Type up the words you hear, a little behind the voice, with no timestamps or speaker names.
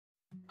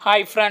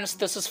Hi friends,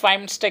 this is 5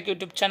 Minutes Tech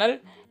YouTube channel.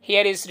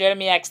 Here is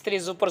Realme X3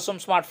 Super Zoom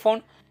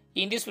smartphone.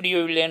 In this video,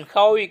 you will learn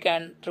how you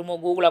can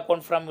remove Google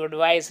account from your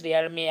device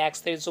Realme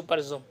X3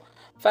 Super Zoom.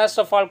 First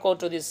of all, go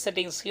to the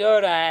settings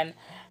here and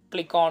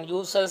click on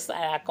users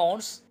and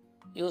accounts.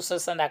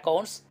 Users and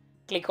accounts.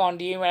 Click on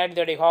the email ID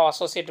that you have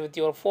associated with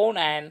your phone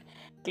and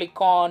click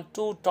on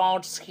two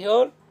dots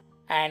here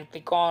and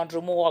click on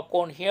remove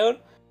account here.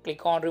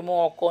 Click on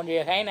remove account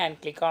again and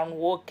click on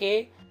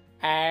OK,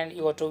 and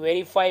you have to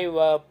verify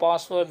your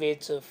password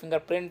with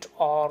fingerprint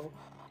or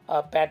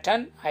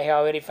pattern. I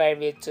have verified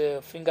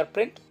with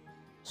fingerprint.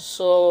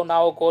 So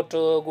now go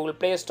to Google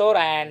Play Store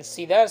and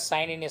see the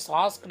sign in is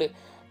asked.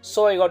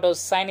 So you got to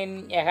sign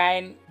in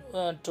again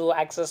to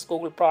access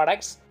Google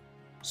products.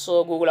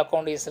 So Google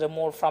account is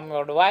removed from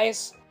your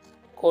device.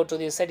 Go to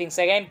the settings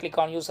again, click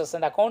on users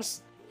and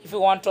accounts. If you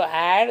want to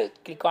add,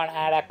 click on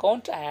add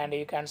account and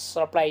you can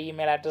supply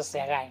email address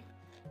again.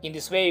 In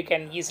this way, you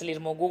can easily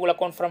remove Google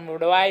account from your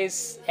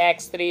device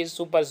X3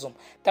 Super Zoom.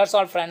 That's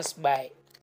all friends. Bye.